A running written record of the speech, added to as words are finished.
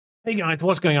Hey guys,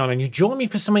 what's going on? And you join me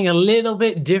for something a little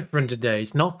bit different today.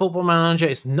 It's not Football Manager,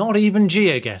 it's not even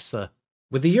GeoGuessr.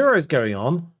 With the Euros going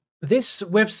on, this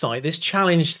website, this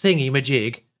challenge thingy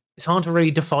majig, it's hard to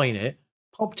really define it,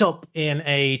 popped up in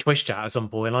a Twitch chat at some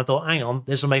point, and I thought, hang on,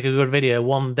 this will make a good video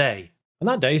one day. And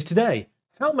that day is today.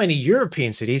 How many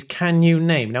European cities can you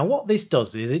name? Now what this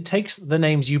does is it takes the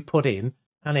names you put in,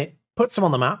 and it puts them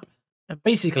on the map, and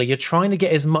basically you're trying to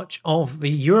get as much of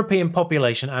the European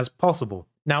population as possible.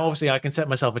 Now, obviously, I can set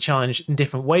myself a challenge in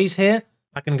different ways here.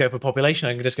 I can go for population.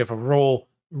 I can just go for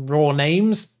raw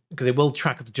names, because it will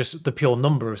track just the pure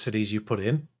number of cities you put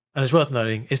in. And it's worth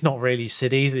noting, it's not really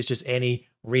cities. It's just any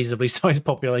reasonably sized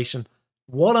population.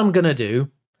 What I'm going to do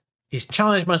is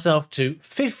challenge myself to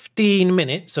 15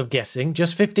 minutes of guessing,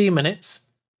 just 15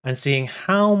 minutes, and seeing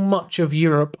how much of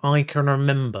Europe I can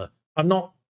remember. I'm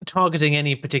not targeting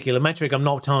any particular metric. I'm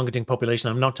not targeting population.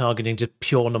 I'm not targeting just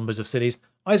pure numbers of cities.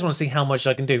 I just want to see how much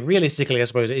I can do. Realistically, I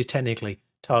suppose it is technically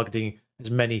targeting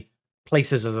as many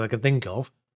places as I can think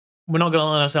of. We're not going to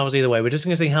lie ourselves either way. We're just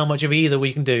going to see how much of either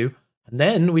we can do, and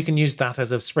then we can use that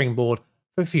as a springboard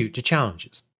for future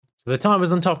challenges. So the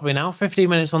timer's on top of me now, 15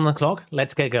 minutes on the clock.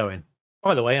 Let's get going.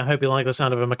 By the way, I hope you like the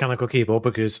sound of a mechanical keyboard,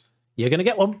 because you're going to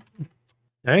get one.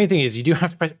 The only thing is, you do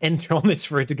have to press enter on this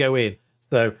for it to go in.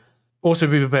 So also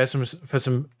be prepared for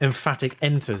some emphatic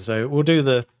enters. So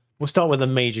we'll start with the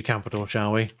major capital,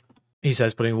 shall we? He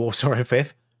says putting Warsaw in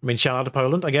 5th. I mean, shout out to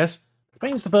Poland, I guess.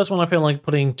 Spain's the first one I feel like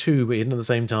putting 2 in at the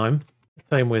same time.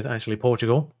 Same with, actually,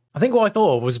 Portugal. I think what I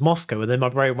thought was Moscow, and then my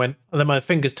brain went, and then my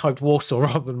fingers typed Warsaw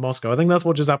rather than Moscow. I think that's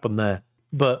what just happened there.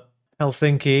 But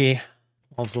Helsinki,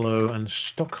 Oslo, and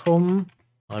Stockholm.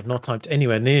 I've not typed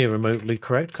anywhere near remotely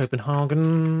correct.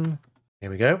 Copenhagen. Here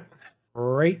we go.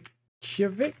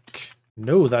 Reykjavik?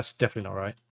 No, that's definitely not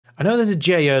right. I know there's a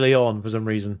J early on for some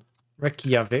reason.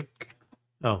 Reykjavik.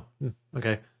 Oh,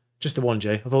 okay. Just the one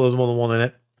J. I thought there was more than one in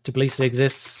it. Tbilisi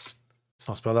exists. It's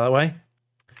not spelled that way.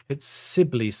 It's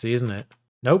Tbilisi, isn't it?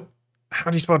 Nope. How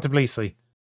do you spell Tbilisi?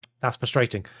 That's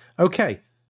frustrating. Okay.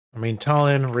 I mean,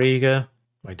 Tallinn, Riga.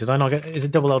 Wait, did I not get... Is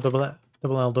it double L, double L,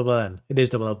 double L, double N? It is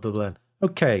double L, double N.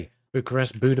 Okay.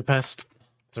 Bucharest, Budapest.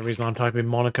 That's the reason I'm typing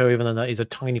Monaco, even though that is a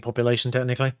tiny population,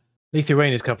 technically.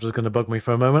 Lithuania's capital is going to bug me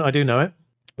for a moment. I do know it.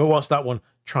 But whilst that one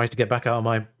tries to get back out of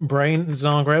my brain,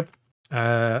 Zagreb,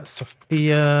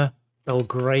 Sofia,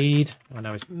 Belgrade. I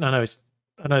know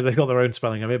they've got their own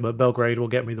spelling of it, but Belgrade will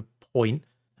get me the point.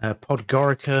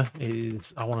 Podgorica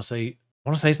is, I want to say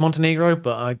it's Montenegro,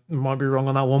 but I might be wrong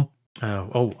on that one.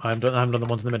 I haven't done the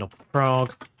ones in the middle.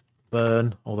 Prague,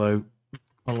 Bern, although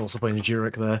I'll also put in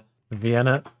Zurich there.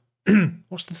 Vienna.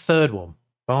 What's the third one?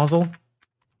 Basel?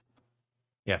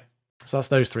 Yeah. So that's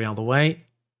those 3 out of the way.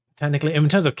 Technically, in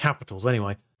terms of capitals,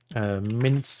 anyway.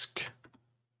 Minsk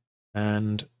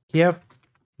and Kiev.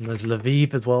 And there's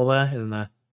Lviv as well there, isn't there?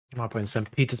 I might put in St.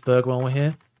 Petersburg while we're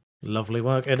here. Lovely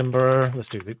work. Edinburgh. Let's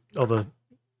do the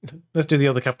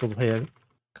other capitals here.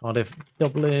 Cardiff,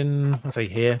 Dublin. I say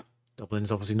here.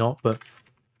 Dublin's obviously not, but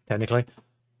technically.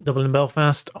 Dublin and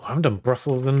Belfast. Oh, I haven't done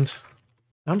Brussels and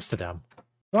Amsterdam.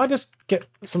 Did I just get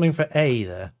something for A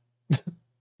there?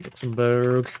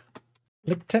 Luxembourg.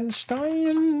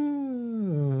 Liechtenstein.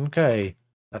 Okay.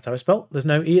 That's how it's spelled. There's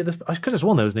no E at this. I could have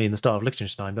sworn there was an E in the start of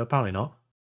Liechtenstein, but apparently not.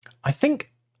 I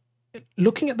think,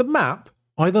 looking at the map,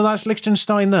 either that's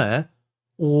Liechtenstein there,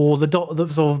 or the dot,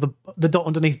 the dot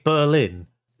underneath Berlin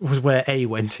was where A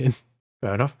went in.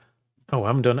 Fair enough. Oh, I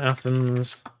haven't done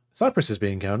Athens. Cyprus is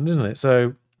being counted, isn't it?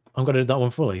 So I'm going to do that one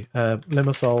fully.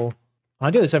 Limassol. I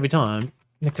do this every time.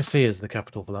 Nicosia is the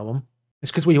capital for that one.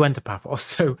 It's because we went to Paphos,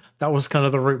 so that was kind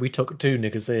of the route we took to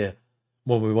Nicosia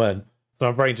when we went. So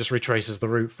my brain just retraces the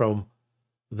route from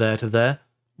there to there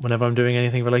whenever I'm doing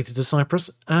anything related to Cyprus.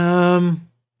 Did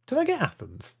I get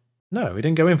Athens? No, we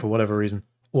didn't go in for whatever reason.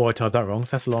 Or I typed that wrong.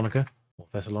 Thessalonica. Or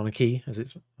Thessaloniki, as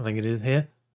I think it is here.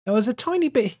 Now, there's a tiny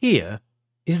bit here.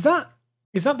 Is that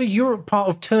the Europe part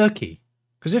of Turkey?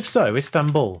 Because if so,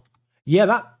 Istanbul.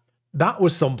 Yeah, that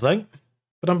was something.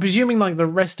 But I'm presuming like the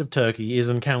rest of Turkey is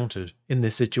encountered in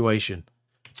this situation.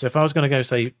 So if I was going to go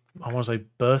say, I want to say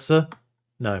Bursa.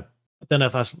 No. I don't know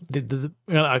if that's...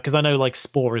 Because I know like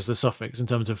Spor is the suffix in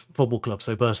terms of football clubs.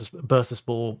 So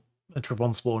Bursaspor and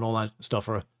Trabzonspor and all that stuff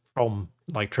are from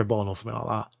like Trebon or something like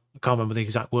that. I can't remember the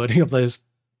exact wording of those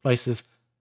places.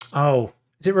 Oh,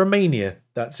 is it Romania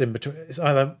that's in between? It's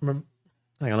either... Hang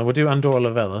on, we'll do Andorra la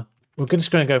Vella. We're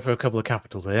just going to go for a couple of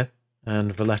capitals here.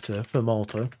 And Valletta for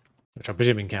Malta, which I'm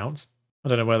presuming counts. I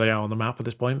don't know where they are on the map at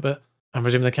this point, but I'm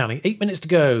presuming they're counting. 8 minutes to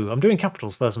go. I'm doing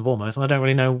capitals first and foremost, and I don't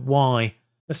really know why.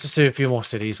 Let's just do a few more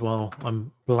cities while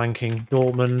I'm blanking.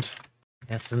 Dortmund,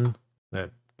 Essen. They're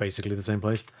basically the same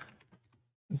place.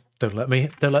 Don't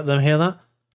let them hear that.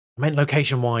 I meant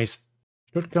location-wise.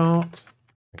 Stuttgart.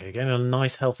 Okay, getting a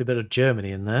nice healthy bit of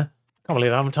Germany in there. Can't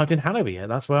believe I haven't typed in Hanover yet.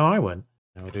 That's where I went.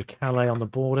 Now we'll do Calais on the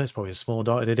border. It's probably a small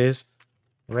dotted it is.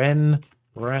 Rennes,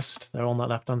 Brest. They're on that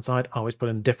left-hand side. I always put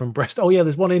in different Brest. Oh yeah,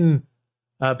 there's one in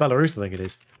Belarus, I think it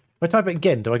is. If I type it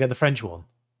again, do I get the French one?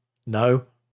 No.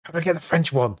 How do I get the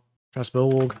French one?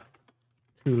 Strasbourg,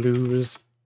 Toulouse,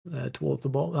 towards the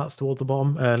bottom. That's towards the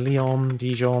bottom. Lyon,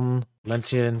 Dijon,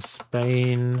 Valencia in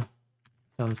Spain,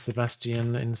 San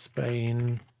Sebastian in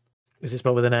Spain. Is it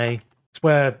spelled with an A? It's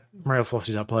where Real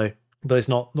Sociedad play, but it's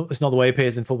not. It's not the way it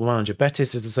appears in Football Manager.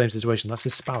 Betis is the same situation. That's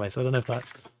Hispalis. I don't know if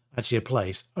that's actually a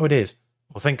place. Oh, it is.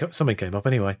 I think something came up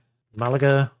anyway.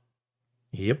 Malaga.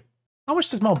 Yep. How much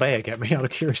does Marbella get me out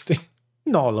of curiosity?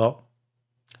 Not a lot.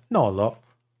 Not a lot.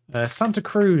 Santa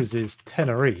Cruz is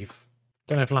Tenerife.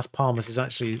 Don't know if Las Palmas is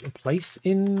actually a place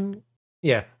in...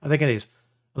 Yeah, I think it is.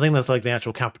 I think that's like the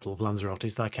actual capital of Lanzarote,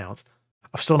 so that counts.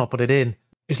 I've still not put it in.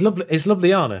 It's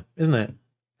Ljubljana, isn't it?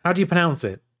 How do you pronounce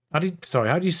it? How do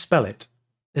you spell it?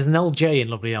 There's an LJ in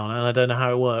Ljubljana, and I don't know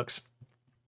how it works.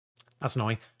 That's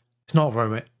annoying. It's not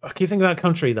Romania. I keep thinking that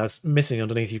country that's missing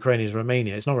underneath Ukraine is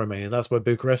Romania. It's not Romania. That's where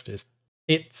Bucharest is.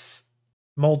 It's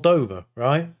Moldova,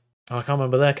 right? I can't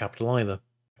remember their capital either.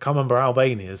 I can't remember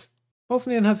Albania's.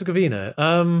 Bosnia and Herzegovina.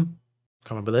 Can't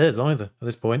remember theirs either at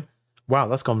this point. Wow,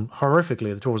 that's gone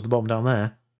horrifically towards the bottom down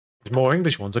there. There's more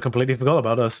English ones. I completely forgot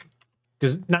about us.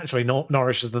 Because naturally,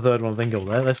 Norwich is the third one I think of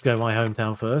there. Let's go my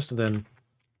hometown first, and then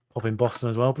pop in Boston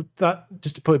as well. But that,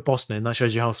 just to put Boston in, that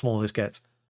shows you how small this gets.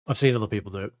 I've seen other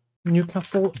people do it.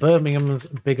 Newcastle, Birmingham's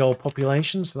big old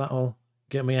population, so that'll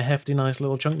get me a hefty, nice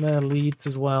little chunk there. Leeds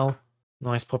as well.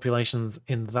 Nice populations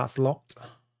in that lot.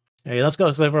 Hey, that's got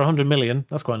us over 100 million.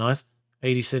 That's quite nice.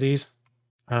 80 cities.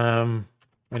 I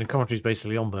mean, Coventry's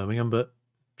basically on Birmingham, but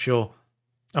sure.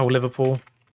 Oh, Liverpool.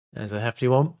 There's a hefty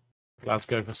one.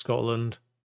 Glasgow for Scotland.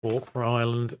 Cork for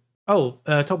Ireland. Oh,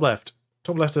 top left.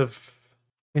 Top left of...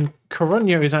 In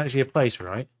Coruña is actually a place,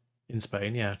 right? In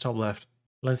Spain, yeah, top left.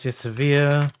 Valencia,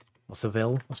 Sevilla. Or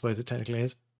Seville, I suppose it technically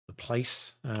is. The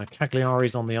place.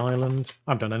 Cagliari's on the island.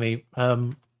 I haven't done any...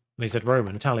 They said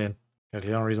Roman, Italian.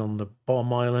 Cagliari's on the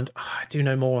bottom island. I do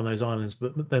know more on those islands,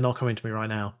 but they're not coming to me right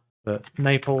now. But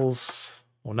Naples,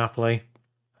 or Napoli,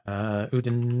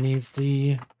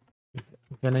 Udinese,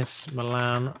 Venice,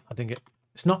 Milan. I think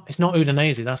it's not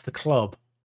Udinese. That's the club.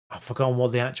 I've forgotten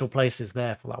what the actual place is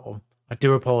there for that one. I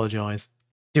do apologise.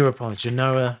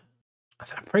 Genoa.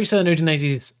 I'm pretty certain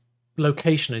Udinese's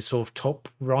location is sort of top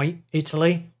right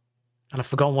Italy, and I've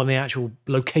forgotten what the actual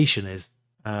location is.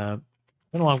 I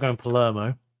don't know why I'm going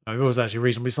Palermo. It was actually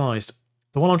reasonably sized.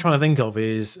 The one I'm trying to think of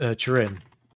is Turin,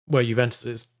 where Juventus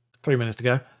is. 3 minutes to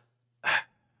go.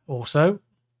 Also,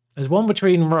 there's one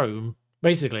between Rome.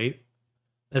 Basically,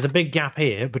 there's a big gap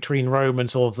here between Rome and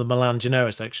sort of the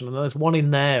Milan-Genoa section. And there's one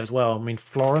in there as well. I mean,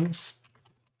 Florence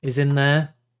is in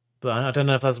there. But I don't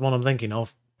know if that's the one I'm thinking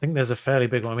of. I think there's a fairly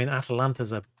big one. I mean,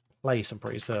 Atalanta's a place, I'm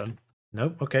pretty certain.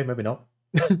 Nope, okay, maybe not.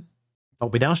 I'll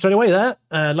be down straight away there.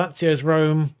 Lazio's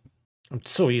Rome. I'm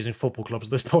sort of using football clubs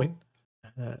at this point.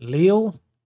 Lille,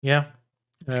 yeah.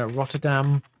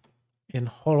 Rotterdam in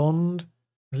Holland.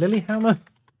 Lillehammer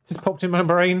just popped in my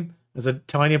brain as a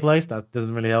tinier place. That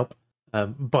doesn't really help.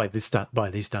 By these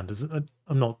standards,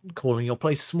 I'm not calling your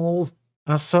place small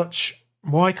as such.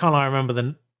 Why can't I remember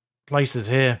the places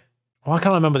here? Why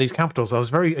can't I remember these capitals?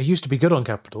 I used to be good on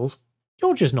capitals.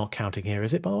 Georgia's not counting here,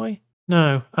 is it, by the way?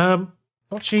 No.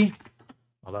 Sochi.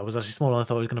 Oh, that was actually smaller than I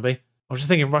thought it was going to be. I was just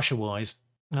thinking Russia-wise.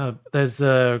 There's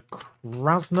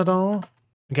Krasnodar.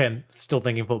 Again, still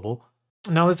thinking football.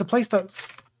 Now, there's a place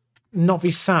that's Novi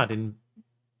Sad in...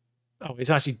 Oh, it's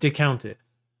actually did count it.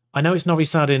 I know it's Novi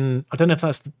Sad in... I don't know if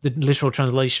that's the literal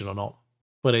translation or not,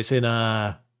 but it's in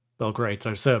Belgrade,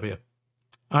 so Serbia.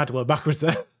 I had to work backwards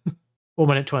there. 1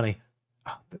 minute 20.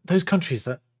 Oh, those countries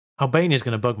that... Albania's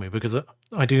going to bug me because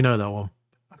I do know that one.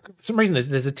 For some reason,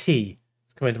 there's a T.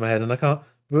 It's coming into my head and I can't...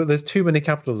 There's too many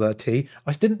capitals that are T.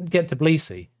 I didn't get to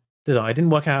Tbilisi, did I? I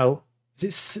didn't work out...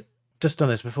 Is it... Just done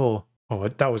this before. Oh,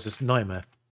 that was just a nightmare.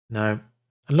 No.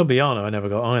 And Ljubljana I never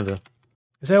got either.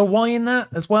 Is there a Y in that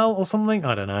as well or something?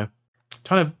 I don't know.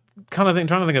 Trying to think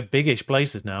of biggish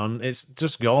places now, and it's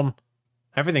just gone.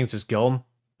 Everything's just gone.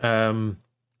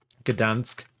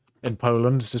 Gdansk in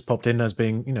Poland has just popped in as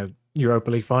being,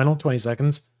 Europa League final, 20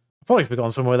 seconds. I've probably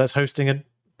forgotten somewhere that's hosting a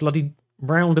bloody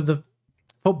round of the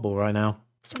football right now.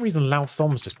 For some reason, Lao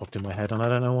Som's just popped in my head, and I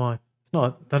don't know why. It's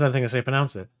not. I don't think I say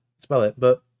pronounce it. Spell it,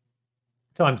 but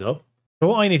time's up. So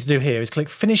what I need to do here is click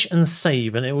finish and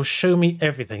save, and it will show me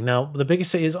everything. Now, the biggest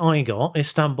cities I got,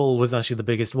 Istanbul was actually the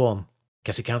biggest one.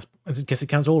 Guess it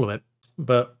counts all of it.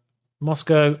 But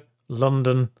Moscow,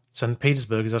 London, St.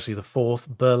 Petersburg is actually the 4th,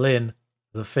 Berlin,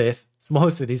 the 5th,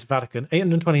 smallest cities, Vatican,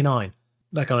 829.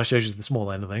 That kind of shows you the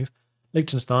small end of things.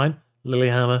 Liechtenstein,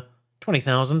 Lillehammer,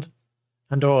 20,000.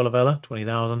 Andorra la Vella,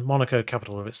 20,000. Monaco,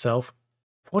 capital of itself.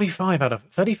 35 out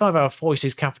of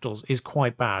 46 capitals is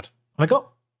quite bad. And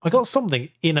I got something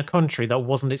in a country that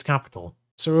wasn't its capital.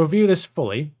 So review this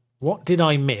fully. What did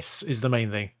I miss is the main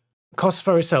thing.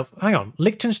 Kosovo itself. Hang on.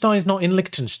 Liechtenstein's not in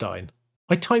Liechtenstein.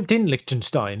 I typed in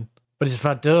Liechtenstein, but it's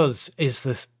Vaduz is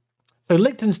the... So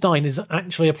Liechtenstein is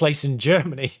actually a place in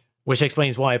Germany, which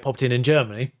explains why I popped in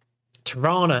Germany.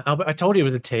 Tirana. I told you it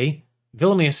was a T.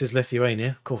 Vilnius is Lithuania.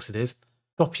 Of course it is.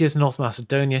 Skopje is North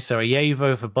Macedonia.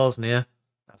 Sarajevo for Bosnia.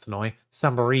 That's annoying.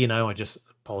 San Marino.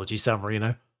 Apologies, San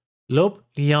Marino.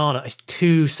 Ljubljana is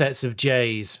 2 sets of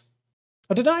J's.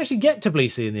 I did not actually get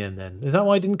Tbilisi in the end then. Is that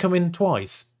why I didn't come in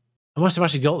twice? I must have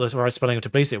actually got the right spelling of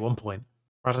Tbilisi at one point.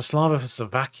 Bratislava for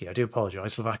Slovakia. I do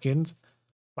apologise, Slovakians.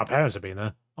 My parents have been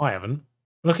there. I haven't.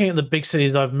 Looking at the big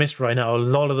cities I've missed right now, a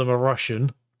lot of them are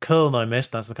Russian. Köln I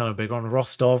missed, that's the kind of big one.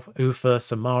 Rostov, Ufa,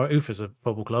 Samara. Ufa's a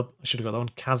football club. I should have got that one.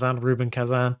 Kazan, Rubin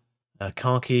Kazan.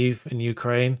 Kharkiv in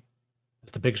Ukraine.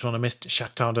 That's the biggest one I missed.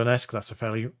 Shakhtar Donetsk, that's a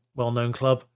fairly well-known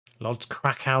club. Lodz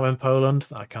Krakow in Poland.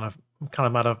 I'm kind of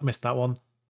mad I've missed that one.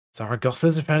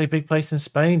 Zaragoza's a fairly big place in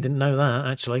Spain. Didn't know that,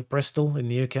 actually. Bristol in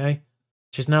the UK.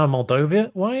 Chisinau,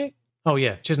 Moldova. Why? Oh,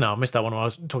 yeah, Chisinau. I missed that one when I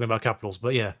was talking about capitals.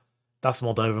 But yeah, that's the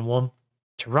Moldovan one.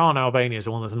 Tirana, Albania is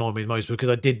the one that's annoyed me the most because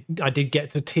I did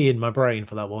get to T in my brain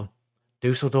for that one.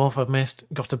 Dusseldorf I've missed.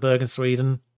 Gothenburg in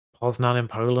Sweden. Poznan in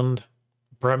Poland.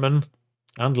 Bremen.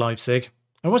 And Leipzig.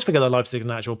 I always forget that Leipzig is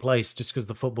an actual place just because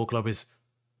the football club is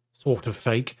sort of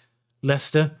fake.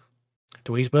 Leicester.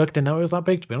 Duisburg. Didn't know it was that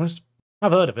big, to be honest.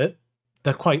 I've heard of it.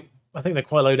 I think they're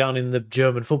quite low down in the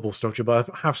German football structure, but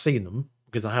I have seen them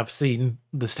because I have seen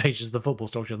the stages of the football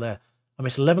structure there. I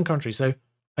missed 11 countries, so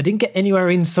I didn't get anywhere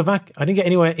in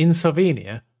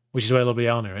Slovenia, which is where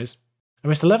Ljubljana is. I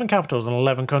missed 11 capitals and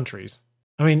 11 countries.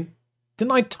 I mean,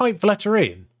 didn't I type Valletta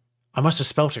in? I must have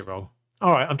spelt it wrong.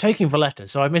 All right, I'm taking Valletta,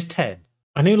 so I missed 10.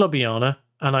 I knew Ljubljana,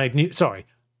 and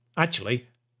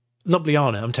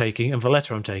Ljubljana I'm taking, and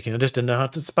Valletta I'm taking. I just didn't know how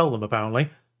to spell them, apparently.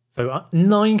 So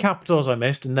 9 capitals I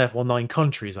missed, and therefore 9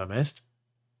 countries I missed,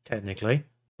 technically.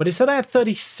 But it said I had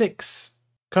 36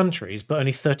 countries, but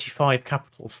only 35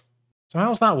 capitals. So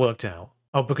how's that worked out?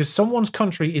 Oh, because someone's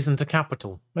country isn't a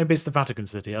capital. Maybe it's the Vatican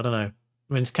City, I don't know.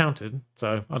 I mean, it's counted,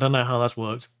 so I don't know how that's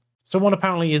worked. Someone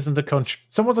apparently isn't a country.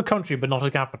 Someone's a country, but not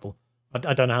a capital.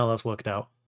 I don't know how that's worked out.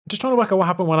 I'm just trying to work out what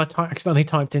happened when I accidentally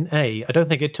typed in A. I don't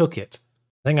think it took it.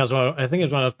 I think it was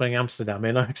when I was playing Amsterdam,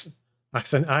 and I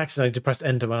accidentally pressed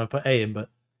enter when I put A in, but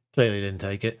clearly didn't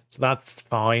take it. So that's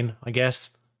fine, I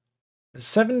guess.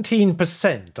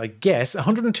 17%, I guess.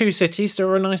 102 cities, so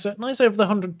we're nice over the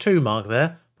 102 mark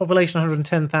there. Population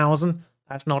 110,000.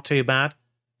 That's not too bad.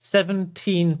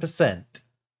 17%.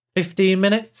 15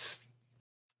 minutes.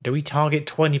 Do we target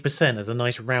 20% as a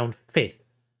nice round 5th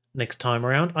next time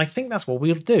around? I think that's what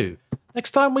we'll do.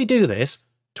 Next time we do this,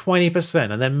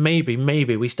 20%, and then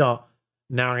maybe we start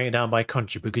narrowing it down by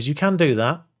country, because you can do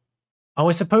that. Oh,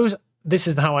 I suppose this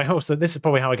is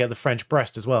probably how I get the French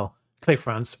Brest as well. Click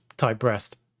France, type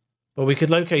Brest. But we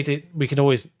could locate it, we could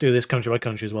always do this country by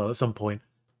country as well at some point.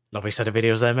 Lovely set of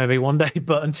videos there maybe one day,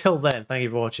 but until then, thank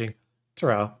you for watching.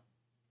 Ta-ra.